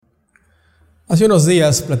Hace unos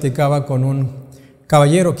días platicaba con un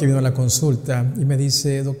caballero que vino a la consulta y me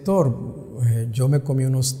dice: doctor, yo me comí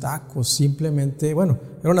unos tacos, simplemente, eran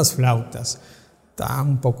unas flautas, estaban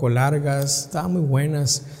un poco largas, estaban muy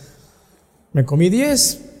buenas. Me comí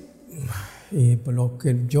 10 y por lo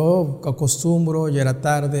que yo acostumbro, ya era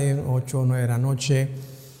tarde, 8 o 9 de la noche.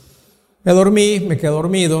 Me quedé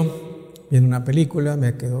dormido, viendo una película,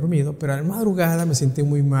 me quedé dormido, pero a la madrugada me sentí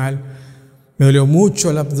muy mal. Me dolió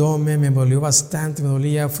mucho el abdomen, me dolió bastante,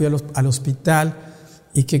 fui al hospital.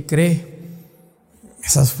 ¿Y qué cree?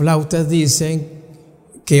 Esas flautas dicen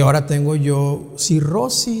que ahora tengo yo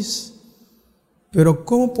cirrosis. Pero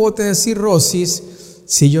 ¿cómo puedo tener cirrosis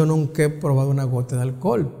si yo nunca he probado una gota de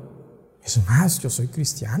alcohol? Es más, yo soy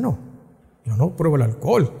cristiano, yo no pruebo el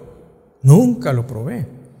alcohol, nunca lo probé.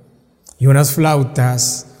 ¿Y unas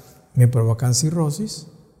flautas me provocan cirrosis?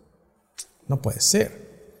 No puede ser.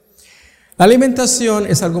 La alimentación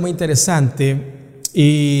es algo muy interesante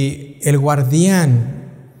y el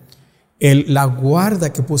guardián, la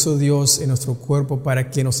guarda que puso Dios en nuestro cuerpo para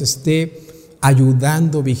que nos esté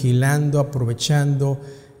ayudando, vigilando, aprovechando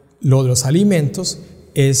los alimentos,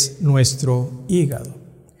 es nuestro hígado.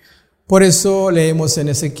 Por eso leemos en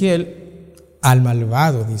Ezequiel: al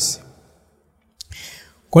malvado, dice,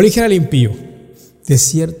 corrige al impío, de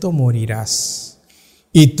cierto morirás.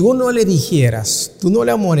 Y tú no le dijeras, tú no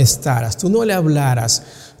le amonestaras, tú no le hablaras,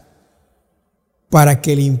 para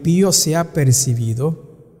que el impío sea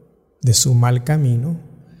percibido de su mal camino,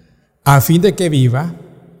 a fin de que viva,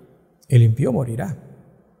 el impío morirá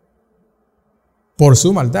por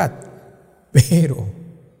su maldad, pero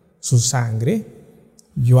su sangre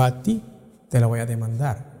yo a ti te la voy a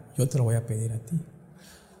demandar, yo te la voy a pedir a ti.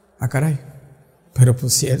 Ah, caray, pero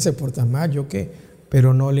pues si él se porta mal, ¿yo qué?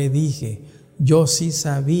 Pero no le dije. Yo sí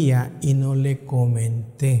sabía y no le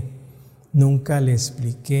comenté, nunca le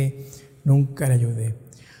expliqué, nunca le ayudé.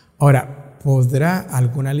 Ahora, ¿podrá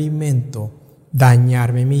algún alimento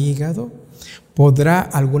dañarme mi hígado? ¿Podrá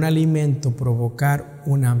algún alimento provocar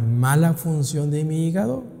una mala función de mi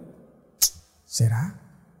hígado? ¿Será?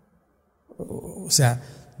 O sea,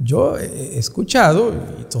 yo he escuchado,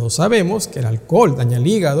 y todos sabemos, que el alcohol daña el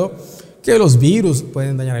hígado, que los virus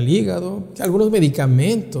pueden dañar el hígado, que algunos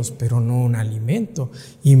medicamentos, pero no un alimento,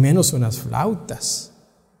 y menos unas flautas.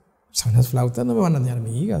 O sea, unas flautas no me van a dañar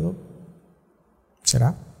mi hígado.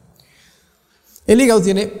 ¿Será? El hígado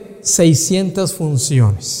tiene 600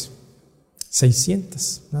 funciones.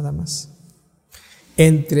 600, nada más.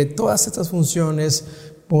 Entre todas estas funciones,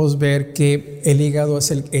 podemos ver que el hígado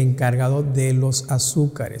es el encargado de los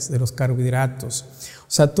azúcares, de los carbohidratos.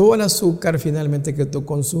 O sea, todo el azúcar finalmente que tú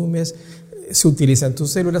consumes se utiliza en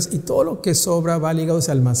tus células y todo lo que sobra va al hígado,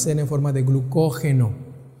 se almacena en forma de glucógeno.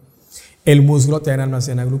 El músculo también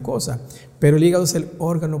almacena glucosa, pero el hígado es el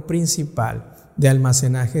órgano principal de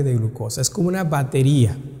almacenaje de glucosa. Es como una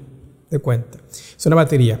batería, de cuenta. Es una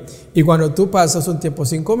batería. Y cuando tú pasas un tiempo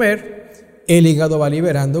sin comer, el hígado va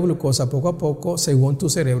liberando glucosa poco a poco según tu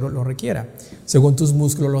cerebro lo requiera. Según tus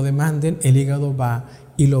músculos lo demanden, el hígado va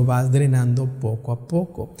y lo vas drenando poco a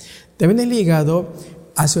poco. También el hígado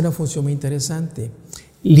hace una función muy interesante: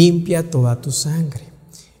 limpia toda tu sangre.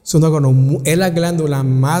 Es la glándula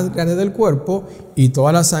más grande del cuerpo y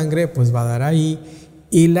toda la sangre pues va a dar ahí.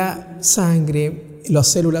 Y la sangre, las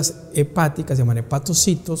células hepáticas, se llaman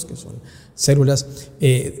hepatocitos, que son células,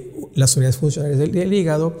 las unidades funcionales del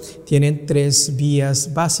hígado, tienen 3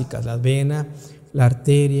 vías básicas: la vena, la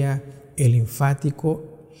arteria, el linfático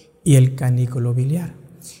y el canículo biliar.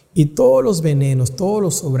 Y todos los venenos, todos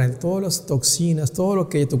los sobrantes, todas las toxinas, todo lo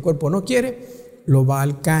que tu cuerpo no quiere, lo va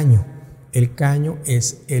al caño. El caño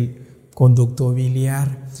es el conducto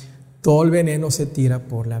biliar. Todo el veneno se tira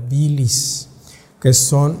por la bilis, que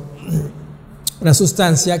son una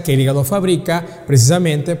sustancia que el hígado fabrica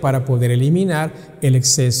precisamente para poder eliminar el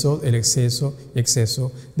exceso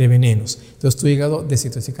de venenos. Entonces tu hígado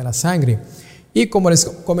desintoxica la sangre. Y como les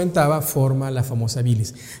comentaba, forma la famosa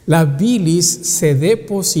bilis. La bilis se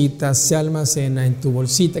deposita, se almacena en tu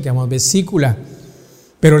bolsita que llamamos vesícula.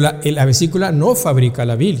 Pero la vesícula no fabrica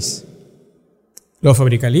la bilis, lo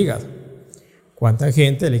fabrica el hígado. ¿Cuánta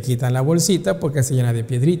gente le quitan la bolsita porque se llena de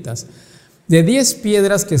piedritas? De 10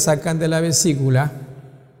 piedras que sacan de la vesícula,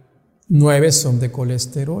 9 son de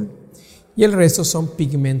colesterol y el resto son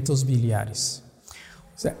pigmentos biliares.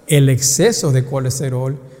 O sea, el exceso de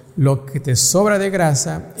colesterol, lo que te sobra de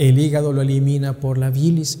grasa, el hígado lo elimina por la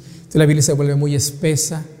bilis. Entonces la bilis se vuelve muy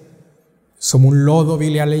espesa, como un lodo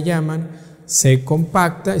biliar le llaman, se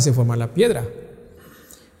compacta y se forma la piedra.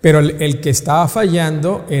 Pero el que estaba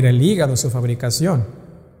fallando era el hígado, su fabricación,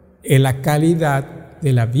 en la calidad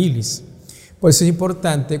de la bilis. Por eso es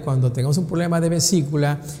importante cuando tengamos un problema de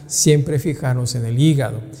vesícula, siempre fijarnos en el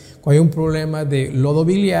hígado. Cuando hay un problema de lodo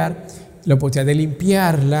biliar, la oportunidad de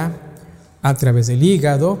limpiarla a través del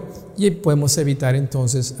hígado y podemos evitar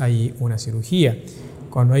entonces ahí una cirugía.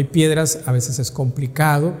 Cuando hay piedras a veces es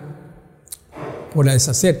complicado poderla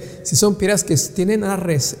deshacer. Si son piedras que tienen una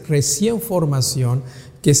recién formación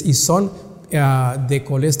y son de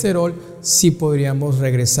colesterol, sí podríamos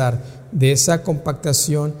regresar de esa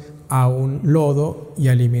compactación a un lodo y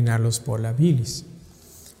eliminarlos por la bilis.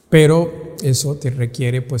 Pero eso te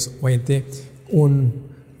requiere, pues, obviamente, una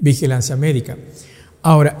vigilancia médica.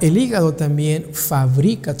 Ahora, el hígado también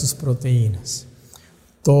fabrica tus proteínas.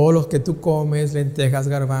 Todo lo que tú comes, lentejas,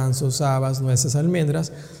 garbanzos, habas, nueces,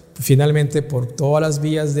 almendras, finalmente por todas las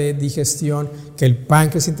vías de digestión, que el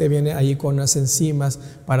páncreas interviene ahí con las enzimas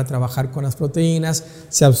para trabajar con las proteínas,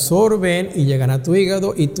 se absorben y llegan a tu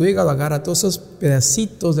hígado, y tu hígado agarra todos esos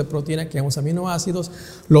pedacitos de proteína que llamamos aminoácidos,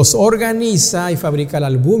 los organiza y fabrica la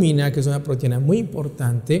albúmina, que es una proteína muy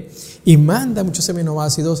importante, y manda muchos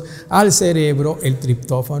aminoácidos al cerebro, el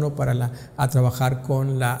triptófano, para trabajar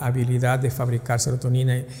con la habilidad de fabricar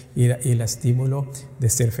serotonina y el estímulo de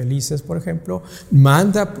ser felices, por ejemplo.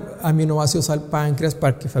 Manda aminoácidos al páncreas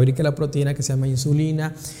para que fabrique la proteína que se llama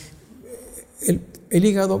insulina. El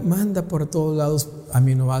hígado manda por todos lados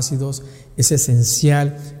aminoácidos, es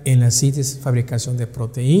esencial en la síntesis y fabricación de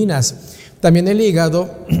proteínas. También el hígado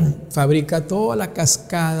fabrica toda la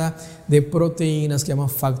cascada de proteínas que llaman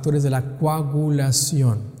factores de la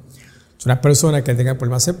coagulación. Una persona que tenga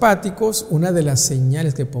problemas hepáticos, una de las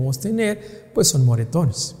señales que podemos tener, pues son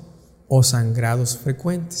moretones o sangrados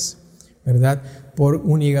frecuentes, ¿verdad? Por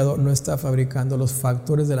un hígado no está fabricando los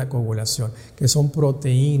factores de la coagulación, que son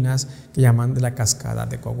proteínas que llaman de la cascada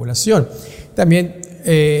de coagulación. También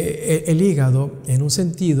el hígado, en un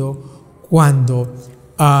sentido, cuando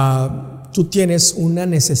tú tienes una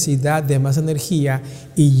necesidad de más energía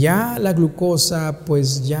y ya la glucosa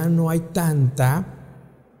pues ya no hay tanta,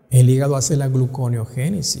 el hígado hace la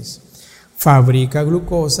gluconeogénesis, fabrica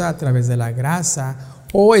glucosa a través de la grasa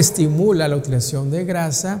o estimula la utilización de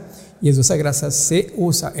grasa, y esa grasa se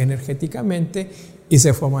usa energéticamente y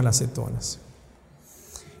se forman las cetonas.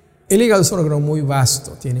 El hígado es un órgano muy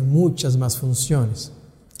vasto, tiene muchas más funciones,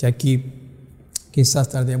 que aquí quizás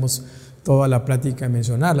tardemos toda la plática en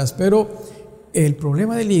mencionarlas, pero el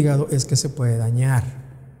problema del hígado es que se puede dañar.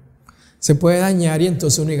 Se puede dañar, y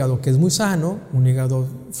entonces un hígado que es muy sano, un hígado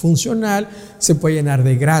funcional, se puede llenar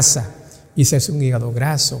de grasa y se hace un hígado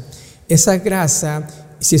graso. Esa grasa,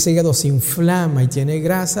 si ese hígado se inflama y tiene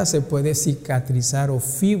grasa, se puede cicatrizar o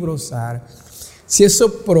fibrosar. Si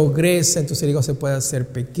eso progresa, entonces el hígado se puede hacer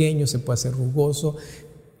pequeño, se puede hacer rugoso,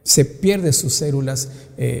 se pierde sus células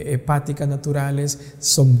hepáticas naturales,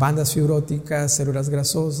 son bandas fibróticas, células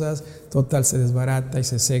grasosas, total se desbarata y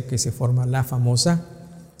se seca y se forma la famosa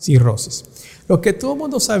cirrosis. Lo que todo el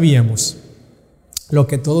mundo sabíamos, lo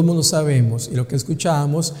que todo el mundo sabemos y lo que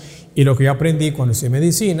escuchábamos y lo que yo aprendí cuando estudié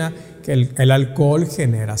medicina, que el alcohol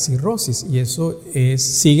genera cirrosis, y eso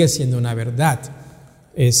sigue siendo una verdad,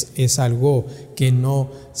 es algo que no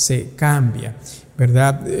se cambia,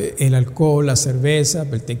 ¿verdad? El alcohol, la cerveza,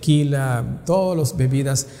 el tequila, todas las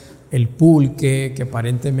bebidas, el pulque, que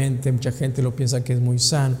aparentemente mucha gente lo piensa que es muy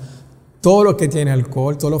sano, todo lo que tiene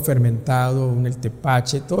alcohol, todo lo fermentado, el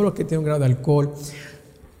tepache, todo lo que tiene un grado de alcohol.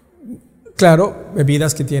 Claro,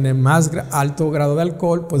 bebidas que tienen más alto grado de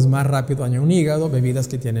alcohol, pues más rápido daña un hígado, bebidas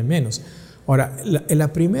que tienen menos. Ahora,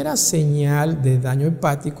 la primera señal de daño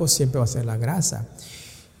hepático siempre va a ser la grasa.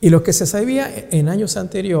 Y lo que se sabía en años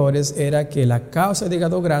anteriores era que la causa de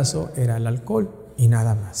hígado graso era el alcohol y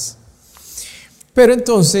nada más. Pero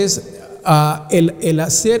entonces, el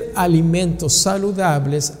hacer alimentos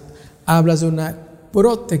saludables, hablas de una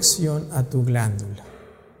protección a tu glándula.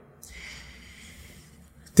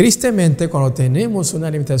 Tristemente, cuando tenemos una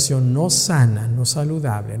alimentación no sana, no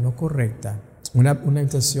saludable, no correcta, una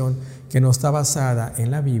alimentación que no está basada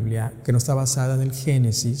en la Biblia, que no está basada en el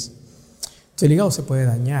Génesis, el hígado se puede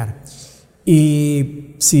dañar.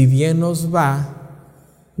 Y si bien nos va,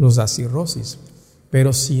 nos da cirrosis.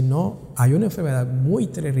 Pero si no, hay una enfermedad muy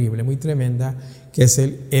terrible, muy tremenda, que es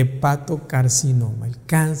el hepatocarcinoma, el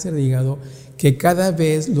cáncer de hígado, que cada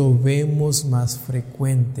vez lo vemos más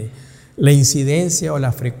frecuente. La incidencia o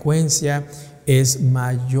la frecuencia es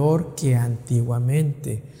mayor que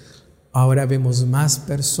antiguamente. Ahora vemos más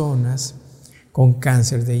personas con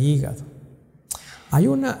cáncer de hígado. Hay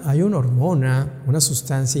una hormona, una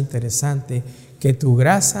sustancia interesante que tu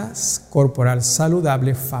grasa corporal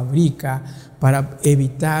saludable fabrica para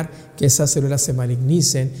evitar que esas células se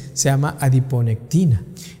malignicen, se llama adiponectina.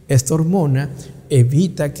 Esta hormona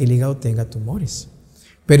evita que el hígado tenga tumores.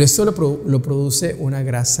 Pero esto lo produce una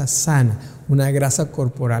grasa sana, una grasa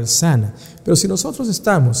corporal sana. Pero si nosotros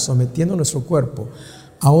estamos sometiendo nuestro cuerpo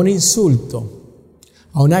a un insulto,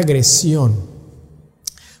 a una agresión,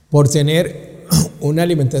 por tener una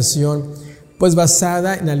alimentación pues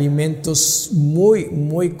basada en alimentos muy,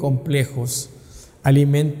 muy complejos,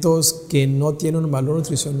 alimentos que no tienen un valor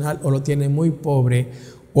nutricional o lo tienen muy pobre,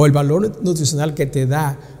 o el valor nutricional que te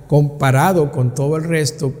da comparado con todo el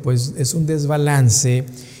resto, pues es un desbalance,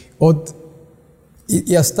 y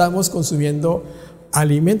ya estamos consumiendo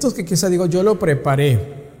alimentos que quizá digo, yo lo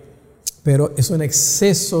preparé, pero es un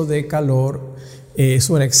exceso de calor, es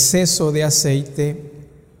un exceso de aceite,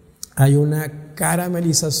 hay una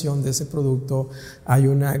caramelización de ese producto, hay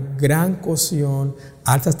una gran cocción,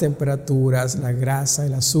 altas temperaturas, la grasa,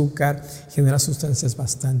 el azúcar, genera sustancias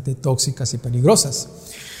bastante tóxicas y peligrosas.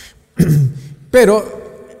 Pero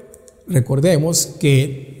recordemos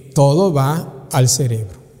que todo va al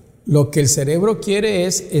cerebro. Lo que el cerebro quiere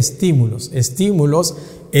es estímulos,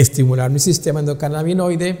 estimular mi sistema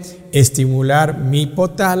endocannabinoide, estimular mi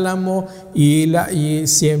hipotálamo y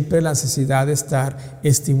siempre la necesidad de estar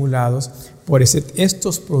estimulados. Por eso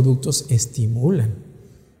estos productos estimulan,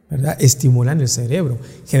 ¿verdad? Estimulan el cerebro,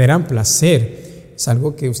 generan placer. Es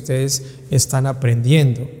algo que ustedes están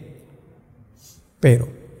aprendiendo. Pero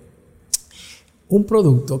un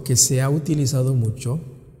producto que se ha utilizado mucho,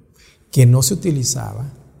 que no se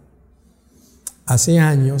utilizaba hace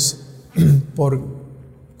años por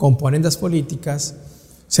componentes políticas,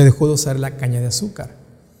 se dejó de usar la caña de azúcar.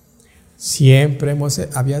 Siempre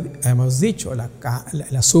hemos dicho,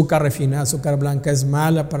 el azúcar refinada, azúcar blanca es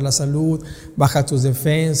mala para la salud, baja tus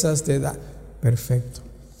defensas, te da. Perfecto.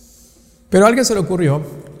 Pero a alguien se le ocurrió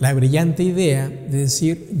la brillante idea de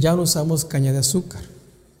decir, ya no usamos caña de azúcar.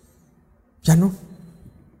 Ya no.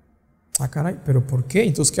 Ah, caray, ¿pero por qué?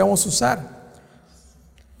 Entonces, ¿qué vamos a usar?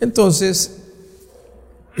 Entonces,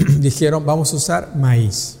 dijeron, vamos a usar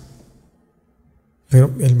maíz.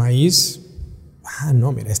 Pero el maíz,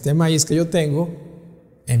 no, mira, este maíz que yo tengo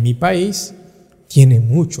en mi país tiene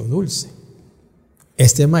mucho dulce.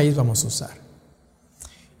 Este maíz vamos a usar.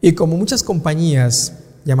 Y como muchas compañías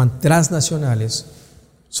llaman transnacionales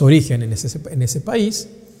su origen en ese país,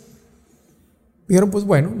 dijeron, pues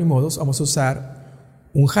bueno, ni modo, vamos a usar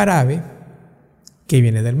un jarabe que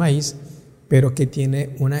viene del maíz, pero que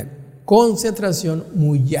tiene una concentración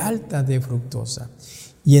muy alta de fructosa.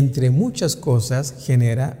 Y entre muchas cosas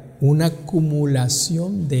genera una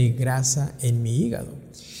acumulación de grasa en mi hígado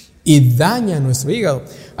y daña nuestro hígado.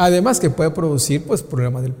 Además que puede producir pues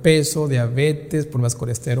problemas del peso, diabetes, problemas de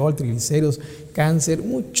colesterol, triglicéridos, cáncer,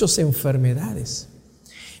 muchas enfermedades.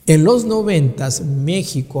 En los 90s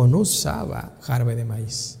México no usaba jarabe de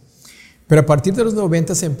maíz, pero a partir de los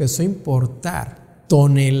 90 se empezó a importar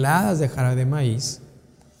toneladas de jarabe de maíz.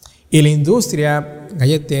 Y la industria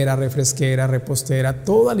galletera, refresquera, repostera,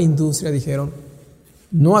 toda la industria dijeron,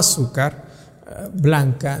 no azúcar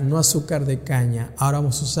blanca, no azúcar de caña, ahora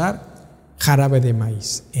vamos a usar jarabe de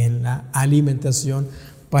maíz en la alimentación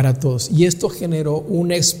para todos. Y esto generó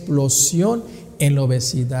una explosión en la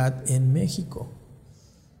obesidad en México.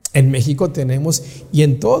 En México tenemos, y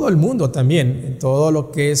en todo el mundo también, en todo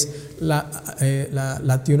lo que es la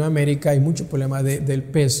Latinoamérica, hay mucho problema del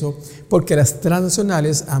peso, porque las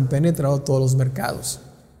transnacionales han penetrado todos los mercados.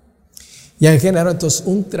 Y han generado entonces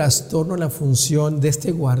un trastorno en la función de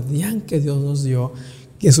este guardián que Dios nos dio,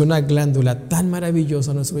 que es una glándula tan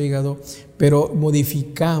maravillosa en nuestro hígado, pero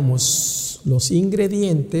modificamos los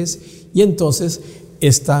ingredientes y entonces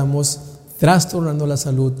estamos trastornando la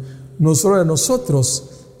salud, no solo de nosotros,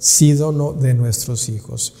 sino de nuestros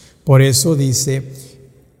hijos. Por eso dice,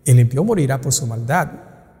 el impío morirá por su maldad.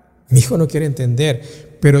 Mi hijo no quiere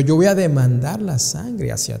entender, pero yo voy a demandar la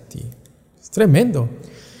sangre hacia ti. Es tremendo.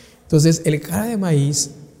 Entonces, el jarabe de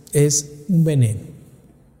maíz es un veneno.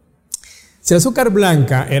 Si el azúcar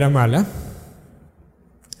blanca era mala,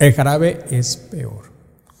 el jarabe es peor.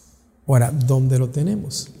 Ahora, ¿dónde lo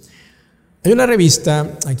tenemos? Hay una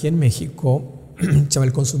revista aquí en México, se llama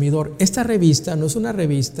El Consumidor. Esta revista no es una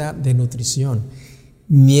revista de nutrición,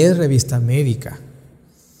 ni es revista médica.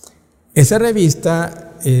 Esa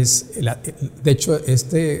revista es, de hecho,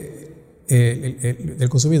 el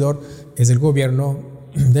Consumidor es del gobierno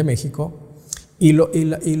de México y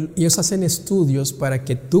ellos hacen estudios para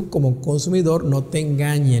que tú como consumidor no te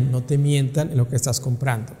engañen, no te mientan en lo que estás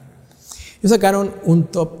comprando. Ellos sacaron un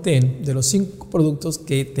top 10 de los 5 productos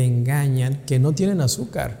que te engañan, que no tienen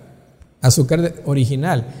azúcar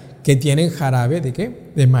original, que tienen jarabe ¿de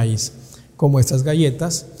qué? De maíz, como estas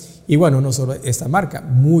galletas. Y bueno, no solo esta marca,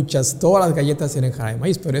 todas las galletas tienen jarabe de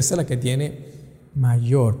maíz, pero esta es la que tiene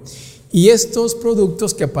mayor. Y estos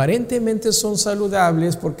productos que aparentemente son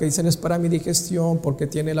saludables porque dicen es para mi digestión, porque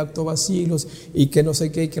tiene lactobacilos y que no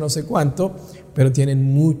sé qué y que no sé cuánto, pero tienen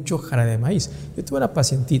mucho jarabe de maíz. Yo tuve una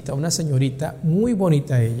pacientita, una señorita muy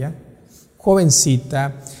bonita ella,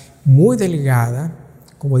 jovencita, muy delgada,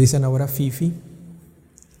 como dicen ahora Fifi,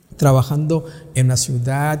 trabajando en una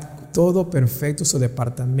ciudad, todo perfecto, su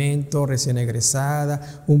departamento, recién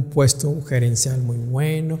egresada, un puesto gerencial muy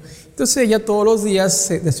bueno. Entonces ella todos los días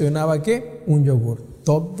se desayunaba ¿qué? Un yogur,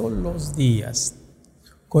 todos los días,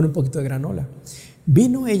 con un poquito de granola.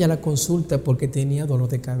 Vino ella a la consulta porque tenía dolor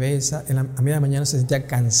de cabeza, a media mañana se sentía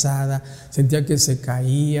cansada, sentía que se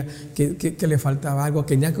caía, que le faltaba algo,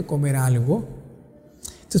 que tenía que comer algo.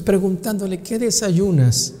 Entonces preguntándole, ¿qué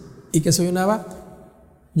desayunas? Y que desayunaba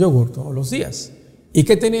yogur todos los días. ¿Y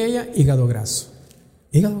qué tenía ella? Hígado graso.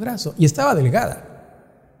 Hígado graso. Y estaba delgada.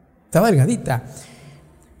 Estaba delgadita.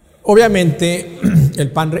 Obviamente, el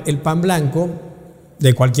pan blanco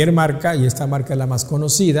de cualquier marca, y esta marca es la más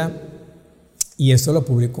conocida, y esto lo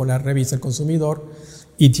publicó la revista El Consumidor,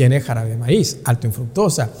 y tiene jarabe de maíz, alto en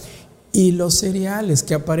fructosa. Y los cereales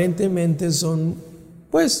que aparentemente son,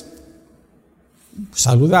 pues,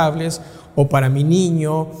 saludables, o para mi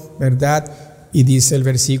niño, ¿verdad? Y dice el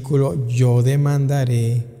versículo, yo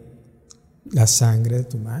demandaré la sangre de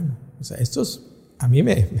tu mano. O sea, esto a mí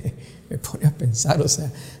me pone a pensar, o sea,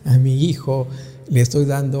 a mi hijo le estoy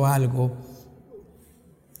dando algo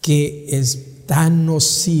que es tan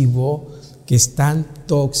nocivo, que es tan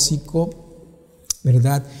tóxico,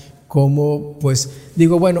 ¿verdad? Como, pues,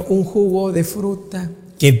 digo, bueno, un jugo de fruta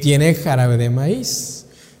que tiene jarabe de maíz,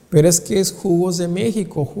 pero es que es jugos de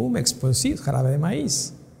México, Jumex, pues sí, jarabe de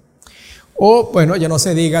maíz. O, bueno, ya no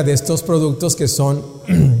se diga de estos productos que son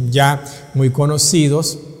ya muy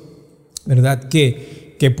conocidos, ¿verdad?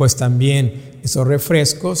 Que pues también esos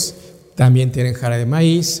refrescos también tienen jarabe de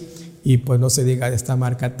maíz, y pues no se diga de esta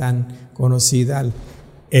marca tan conocida,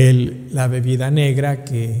 la bebida negra,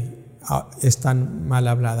 que es tan mal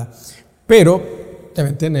hablada. Pero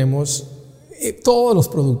también tenemos todos los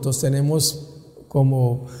productos, tenemos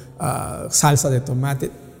como salsa de tomate,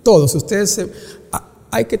 todos.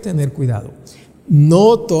 Hay que tener cuidado.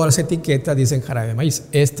 No todas las etiquetas dicen jarabe de maíz.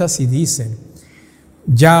 Estas sí dicen.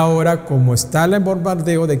 Ya ahora, como está el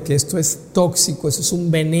bombardeo de que esto es tóxico, eso es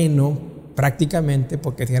un veneno prácticamente,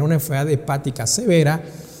 porque tiene una enfermedad hepática severa,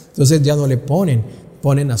 entonces ya no le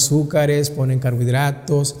ponen azúcares, ponen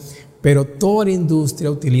carbohidratos, pero toda la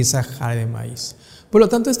industria utiliza jarabe de maíz. Por lo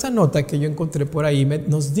tanto, esta nota que yo encontré por ahí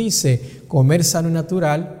nos dice, comer sano y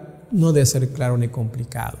natural no debe ser claro ni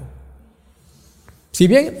complicado. Si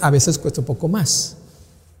bien a veces cuesta un poco más,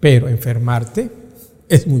 pero enfermarte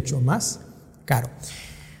es mucho más caro.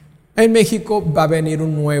 En México va a venir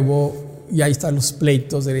un nuevo, y ahí están los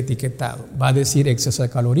pleitos del etiquetado. Va a decir exceso de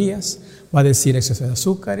calorías, va a decir exceso de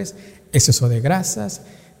azúcares, exceso de grasas,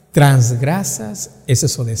 transgrasas,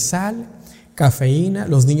 exceso de sal, cafeína.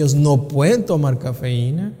 Los niños no pueden tomar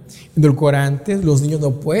cafeína. Edulcorantes, los niños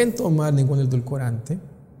no pueden tomar ningún edulcorante.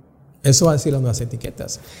 Eso va a decir las nuevas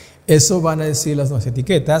etiquetas. Eso van a decir las nuevas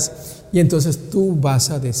etiquetas, y entonces tú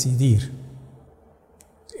vas a decidir.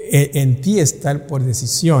 En ti está por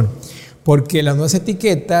decisión, porque las nuevas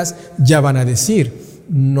etiquetas ya van a decir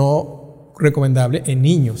no recomendable en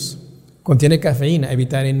niños, contiene cafeína,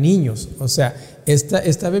 evitar en niños. O sea,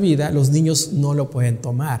 esta bebida los niños no lo pueden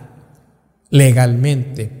tomar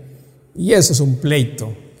legalmente, y eso es un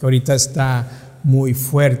pleito que ahorita está muy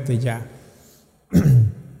fuerte ya.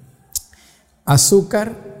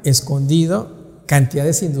 Azúcar escondido,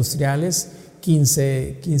 cantidades industriales,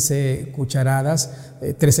 15 cucharadas,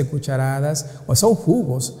 13 cucharadas, o son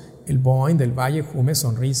jugos, el Boing, del Valle, Jumex,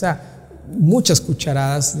 Sonrisa, muchas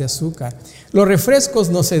cucharadas de azúcar. Los refrescos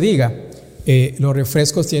no se diga, los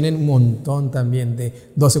refrescos tienen un montón también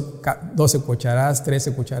de 12 cucharadas,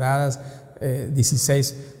 13 cucharadas,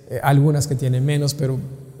 16, algunas que tienen menos, pero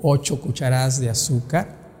 8 cucharadas de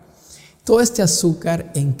azúcar. Todo este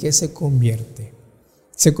azúcar, ¿en qué se convierte?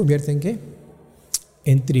 ¿Se convierte en qué?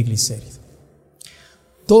 En triglicérido.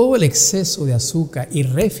 Todo el exceso de azúcar y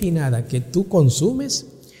refinada que tú consumes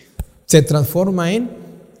se transforma en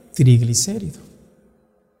triglicérido.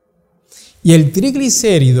 Y el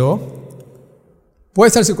triglicérido puede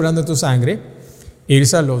estar circulando en tu sangre,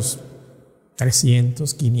 irse a los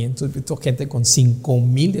 300, 500, gente con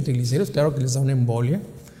 5,000 de triglicéridos, claro que les da una embolia,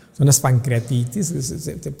 son unas pancreatitis,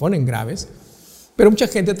 se ponen graves. Pero mucha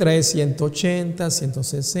gente trae 180,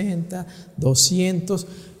 160, 200.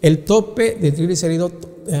 El tope de triglicérido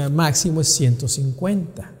máximo es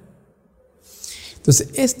 150. Entonces,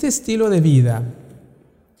 este estilo de vida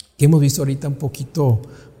que hemos visto ahorita un poquito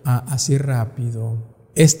así rápido,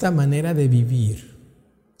 esta manera de vivir,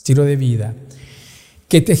 estilo de vida,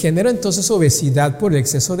 que te genera entonces obesidad por el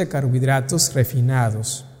exceso de carbohidratos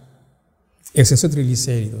refinados, exceso de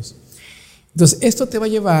triglicéridos. Entonces, esto te va a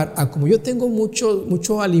llevar a, como yo tengo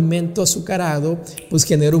mucho alimento azucarado, pues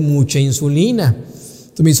genero mucha insulina.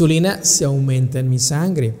 Entonces, mi insulina se aumenta en mi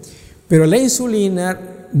sangre. Pero la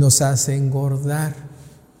insulina nos hace engordar,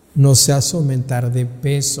 nos hace aumentar de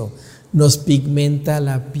peso, nos pigmenta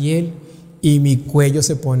la piel y mi cuello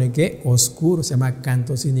se pone, ¿qué? Oscuro, se llama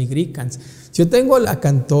acantosis nigricans. Si yo tengo la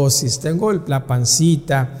acantosis, tengo la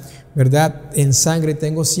pancita, ¿verdad? En sangre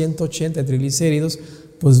tengo 180 triglicéridos,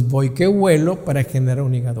 pues voy que vuelo para generar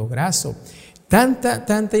un hígado graso.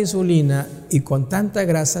 Tanta insulina y con tanta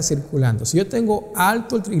grasa circulando. Si yo tengo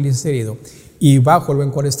alto el triglicérido y bajo el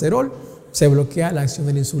buen colesterol, se bloquea la acción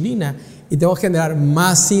de la insulina y tengo que generar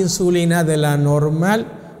más insulina de la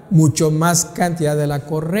normal, mucho más cantidad de la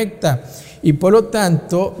correcta. Y por lo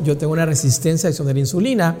tanto, yo tengo una resistencia a la acción de la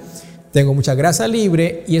insulina, tengo mucha grasa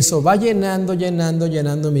libre y eso va llenando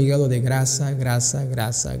mi hígado de grasa.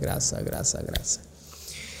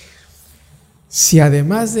 Si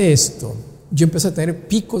además de esto, yo empiezo a tener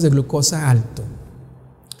picos de glucosa alto,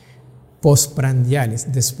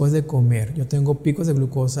 postprandiales, después de comer, yo tengo picos de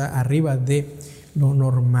glucosa arriba de lo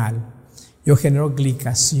normal, yo genero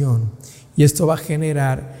glicación y esto va a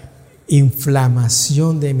generar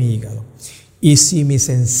inflamación de mi hígado. Y si mis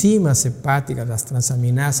enzimas hepáticas, las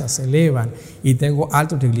transaminasas, se elevan y tengo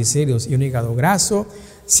altos triglicéridos y un hígado graso,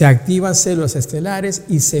 se activan células estelares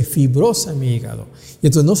y se fibrosa mi hígado. Y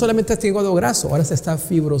entonces no solamente este hígado graso, ahora se está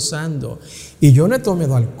fibrosando. Y yo no he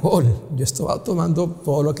tomado alcohol, yo estaba tomando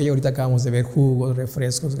todo lo que ahorita acabamos de ver, jugos,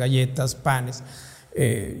 refrescos, galletas, panes,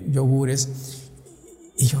 yogures.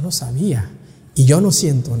 Y yo no sabía, y yo no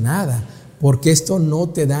siento nada, porque esto no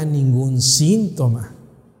te da ningún síntoma.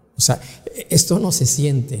 O sea, esto no se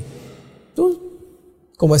siente. Tú,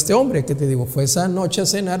 como este hombre que te digo, fue esa noche a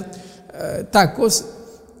cenar tacos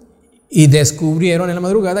y descubrieron en la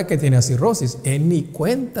madrugada que tenía cirrosis. Él ni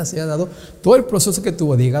cuenta se ha dado todo el proceso que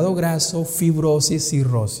tuvo de hígado graso, fibrosis,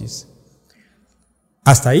 cirrosis.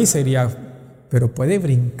 Hasta ahí sería, pero puede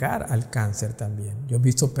brincar al cáncer también. Yo he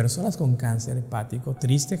visto personas con cáncer hepático,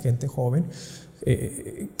 triste, gente joven,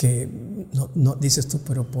 que no dices tú,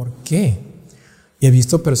 pero ¿por qué? Y he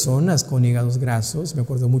visto personas con hígados grasos. Me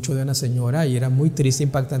acuerdo mucho de una señora y era muy triste,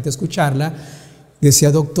 impactante escucharla.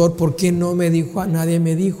 Decía, doctor, ¿por qué no me dijo? Nadie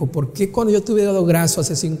me dijo. ¿Por qué cuando yo tuve hígado graso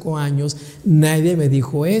hace 5 años nadie me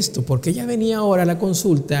dijo esto? Porque ella venía ahora a la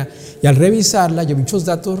consulta y al revisarla yo vi muchos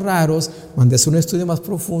datos raros, mandé a hacer un estudio más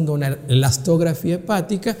profundo, una elastografía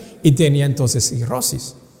hepática y tenía entonces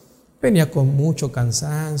cirrosis. Venía con mucho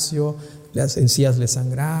cansancio, las encías le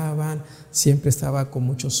sangraban, siempre estaba con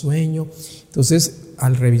mucho sueño. Entonces,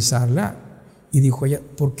 al revisarla, y dijo ella,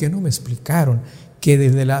 ¿por qué no me explicaron que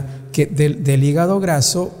del hígado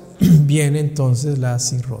graso viene entonces la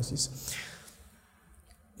cirrosis?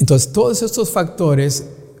 Entonces, todos estos factores,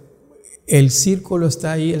 el círculo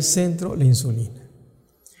está ahí, el centro, la insulina.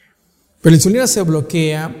 Pero la insulina se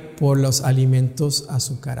bloquea por los alimentos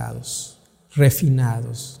azucarados,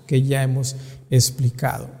 refinados, que ya hemos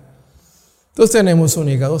explicado. Entonces tenemos un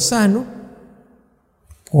hígado sano,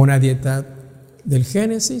 una dieta del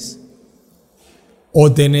Génesis,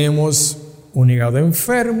 o tenemos un hígado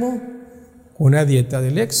enfermo, una dieta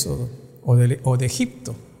del Éxodo, o de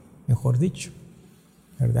Egipto, mejor dicho,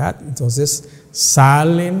 ¿verdad? Entonces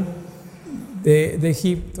salen de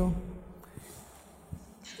Egipto,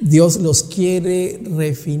 Dios los quiere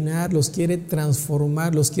refinar, los quiere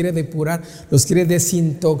transformar, los quiere depurar, los quiere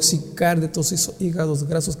desintoxicar de todos esos hígados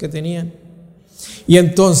grasos que tenían. Y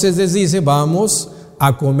entonces les dice, vamos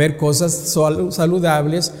a comer cosas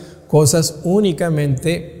saludables, cosas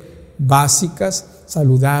únicamente básicas,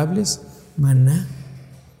 saludables, maná.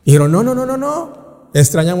 Y dijeron, no,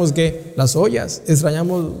 extrañamos ¿qué? Las ollas,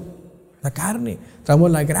 extrañamos la carne, extrañamos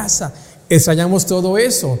la grasa, extrañamos todo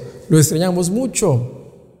eso, lo extrañamos mucho.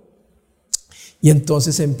 Y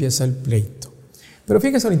entonces empieza el pleito. Pero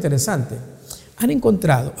fíjense lo interesante. Han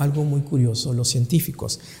encontrado algo muy curioso los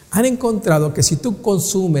científicos. Han encontrado que si tú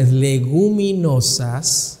consumes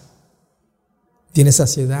leguminosas, tienes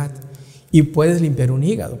saciedad y puedes limpiar un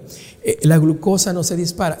hígado. La glucosa no se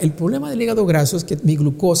dispara. El problema del hígado graso es que mi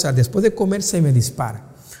glucosa después de comer se me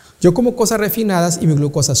dispara. Yo como cosas refinadas y mi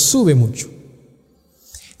glucosa sube mucho.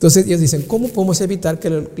 Entonces ellos dicen, ¿cómo podemos evitar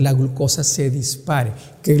que la glucosa se dispare?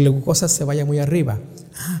 Que la glucosa se vaya muy arriba.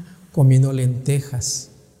 Comiendo lentejas,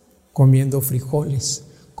 comiendo frijoles,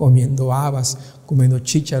 comiendo habas, comiendo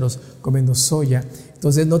chícharos, comiendo soya.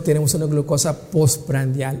 Entonces no tenemos una glucosa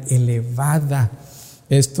postprandial elevada.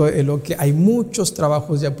 Esto es lo que hay muchos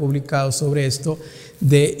trabajos ya publicados sobre esto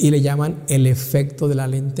y le llaman el efecto de la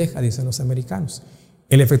lenteja, dicen los americanos.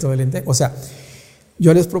 El efecto de la lenteja. O sea,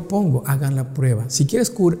 yo les propongo, hagan la prueba. Si quieres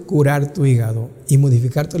curar tu hígado y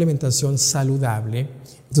modificar tu alimentación saludable,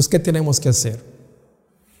 entonces, ¿qué tenemos que hacer?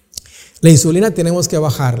 La insulina tenemos que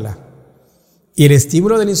bajarla. Y el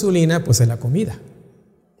estímulo de la insulina, pues es la comida.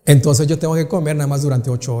 Entonces yo tengo que comer nada más durante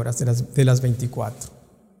 8 horas de las 24.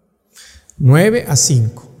 9 a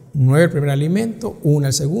 5. 9 el primer alimento, 1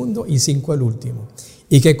 el segundo y 5 el último.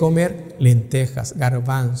 Y que comer lentejas,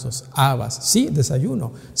 garbanzos, habas, sí,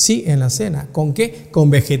 desayuno, sí, en la cena. ¿Con qué? Con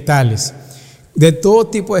vegetales. De todo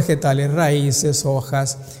tipo de vegetales, raíces,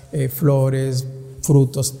 hojas, flores,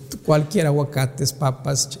 frutos, cualquier aguacates,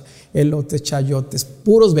 papas, elotes, chayotes,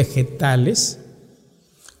 puros vegetales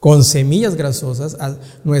con semillas grasosas,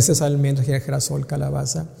 nueces, almendras, girasol,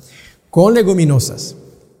 calabaza, con leguminosas,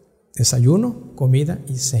 desayuno, comida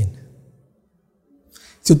y cena.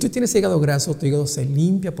 Si tú tienes hígado graso, tu hígado se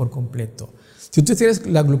limpia por completo. Si tú tienes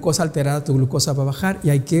la glucosa alterada, tu glucosa va a bajar y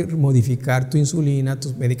hay que modificar tu insulina,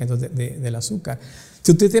 tus medicamentos del azúcar.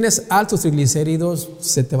 Si tú tienes altos triglicéridos,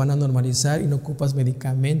 se te van a normalizar y no ocupas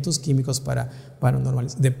medicamentos químicos para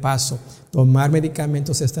normalizar. De paso, tomar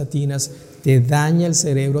medicamentos estatinas te daña el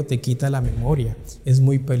cerebro, te quita la memoria. Es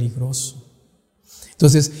muy peligroso.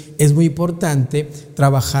 Entonces, es muy importante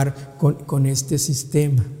trabajar con este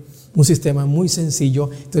sistema. Un sistema muy sencillo,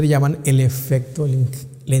 entonces le llaman el efecto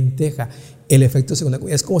lenteja, el efecto secundario.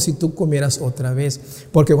 Es como si tú comieras otra vez,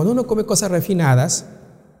 porque cuando uno come cosas refinadas,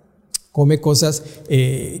 come cosas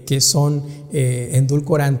que son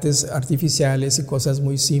endulcorantes artificiales y cosas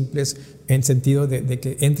muy simples en sentido de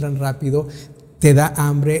que entran rápido, te da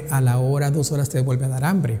hambre a la hora, 2 horas te vuelve a dar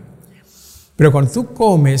hambre. Pero cuando tú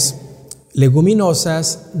comes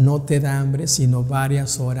leguminosas, no te da hambre, sino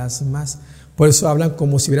varias horas más. Por eso hablan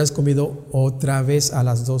como si hubieras comido otra vez a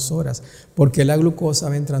las 2 horas, porque la glucosa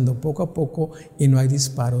va entrando poco a poco y no hay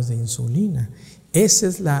disparos de insulina. Esa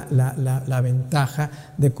es la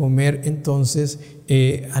ventaja de comer. Entonces,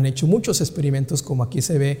 han hecho muchos experimentos como aquí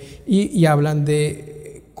se ve y hablan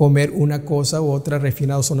de comer una cosa u otra,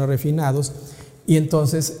 refinados o no refinados. Y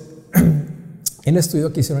entonces, en el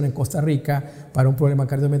estudio que hicieron en Costa Rica para un problema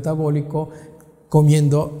cardiometabólico,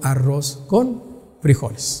 comiendo arroz con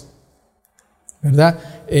frijoles, ¿verdad?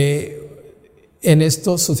 En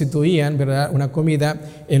esto sustituían, ¿verdad?, una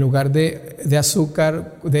comida, en lugar de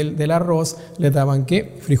azúcar del arroz, le daban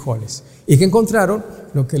 ¿qué? Frijoles. ¿Y qué encontraron?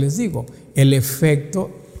 Lo que les digo, el efecto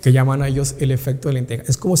que llaman a ellos el efecto de lenteja.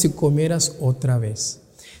 Es como si comieras otra vez.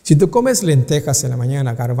 Si tú comes lentejas en la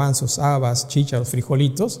mañana, garbanzos, habas, chícharos,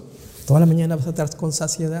 frijolitos, toda la mañana vas a estar con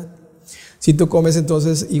saciedad. Si tú comes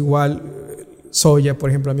entonces igual soya, por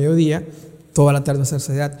ejemplo, a mediodía, toda la tarde vas a estar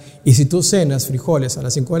saciedad. Y si tú cenas frijoles a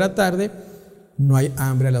las 5 de la tarde, no hay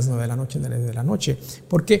hambre a las 9 de la noche, 10 de la noche.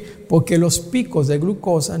 ¿Por qué? Porque los picos de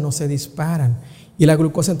glucosa no se disparan. Y la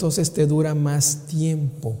glucosa entonces te dura más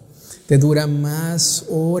tiempo, te dura más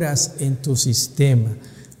horas en tu sistema,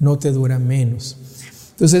 no te dura menos.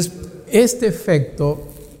 Entonces, este efecto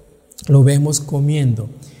lo vemos comiendo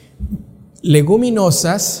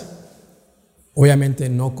leguminosas, obviamente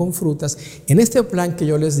no con frutas. En este plan que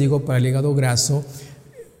yo les digo para el hígado graso,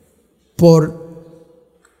 por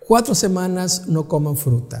 4 semanas no coman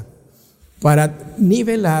fruta para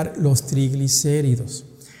nivelar los triglicéridos,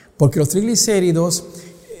 porque los triglicéridos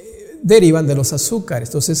derivan de los azúcares.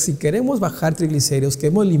 Entonces, si queremos bajar triglicéridos,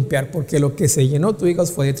 queremos limpiar, porque lo que se llenó tu hígado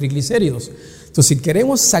fue de triglicéridos. Entonces, si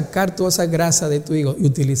queremos sacar toda esa grasa de tu hígado y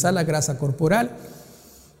utilizar la grasa corporal,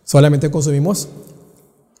 solamente consumimos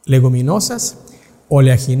leguminosas,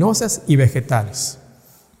 oleaginosas y vegetales.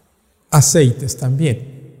 Aceites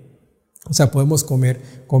también. O sea, podemos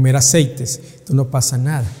comer aceites, entonces no pasa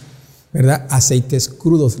nada, ¿verdad? Aceites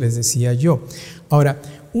crudos, les decía yo. Ahora,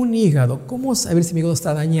 un hígado, ¿cómo saber si mi hígado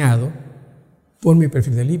está dañado? Por mi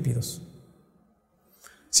perfil de lípidos.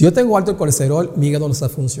 Si yo tengo alto el colesterol, mi hígado no está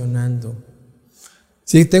funcionando.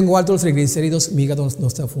 Si tengo alto los triglicéridos, mi hígado no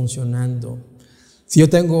está funcionando. Si yo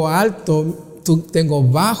tengo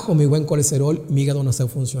bajo mi buen colesterol, mi hígado no está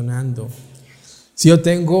funcionando. Si yo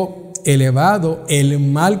tengo elevado el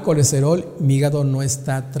mal colesterol, mi hígado no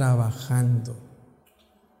está trabajando.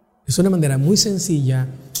 Es una manera muy sencilla,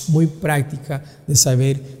 muy práctica de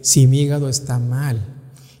saber si mi hígado está mal.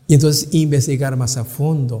 Y entonces investigar más a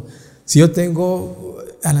fondo. Si yo tengo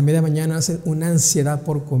a la media mañana una ansiedad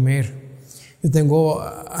por comer, yo tengo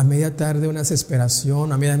a media tarde una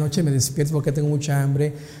desesperación, a medianoche me despierto porque tengo mucha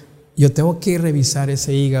hambre, yo tengo que revisar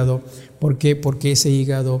ese hígado. ¿Por qué? Porque ese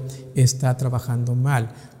hígado está trabajando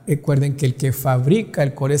mal. Recuerden que el que fabrica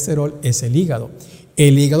el colesterol es el hígado.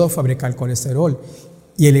 el hígado fabrica el colesterol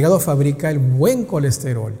y el hígado fabrica el buen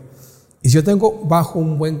colesterol. Y si yo tengo bajo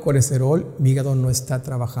un buen colesterol, mi hígado no está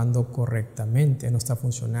trabajando correctamente, no está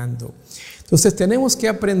funcionando. Entonces tenemos que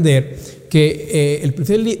aprender que el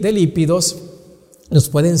perfil de lípidos nos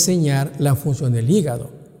puede enseñar la función del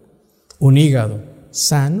hígado. Un hígado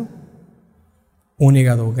sano, un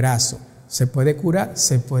hígado graso. ¿Se puede curar?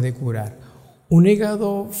 Se puede curar. Un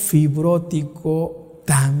hígado fibrótico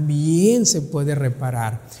también se puede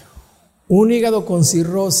reparar. Un hígado con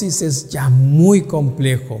cirrosis es ya muy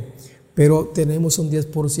complejo. Pero tenemos un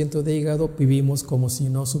 10% de hígado, vivimos como si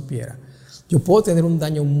no supiera. Yo puedo tener un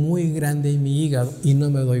daño muy grande en mi hígado y no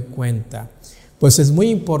me doy cuenta. Pues es muy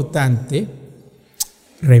importante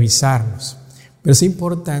revisarnos, pero es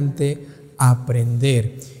importante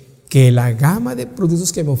aprender que la gama de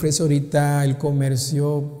productos que me ofrece ahorita el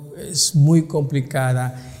comercio es muy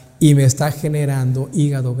complicada y me está generando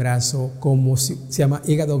hígado graso, como se llama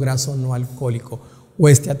hígado graso no alcohólico, o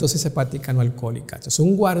esteatosis hepática no alcohólica. Entonces,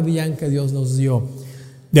 un guardián que Dios nos dio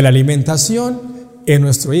de la alimentación en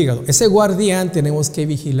nuestro hígado. Ese guardián tenemos que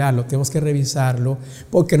vigilarlo, tenemos que revisarlo,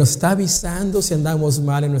 porque nos está avisando si andamos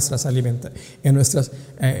mal en nuestras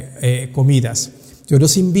comidas. Yo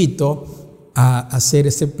los invito a hacer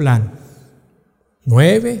este plan: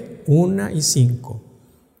 9, 1 y 5,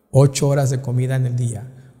 8 horas de comida en el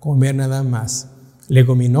día, comer nada más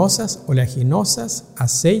leguminosas, oleaginosas,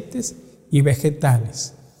 aceites y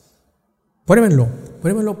vegetales.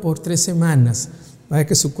 Pruébenlo por 3 semanas. Va a ver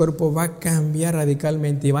que su cuerpo va a cambiar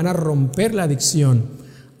radicalmente y van a romper la adicción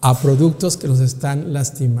a productos que los están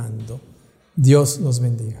lastimando. Dios los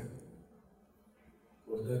bendiga.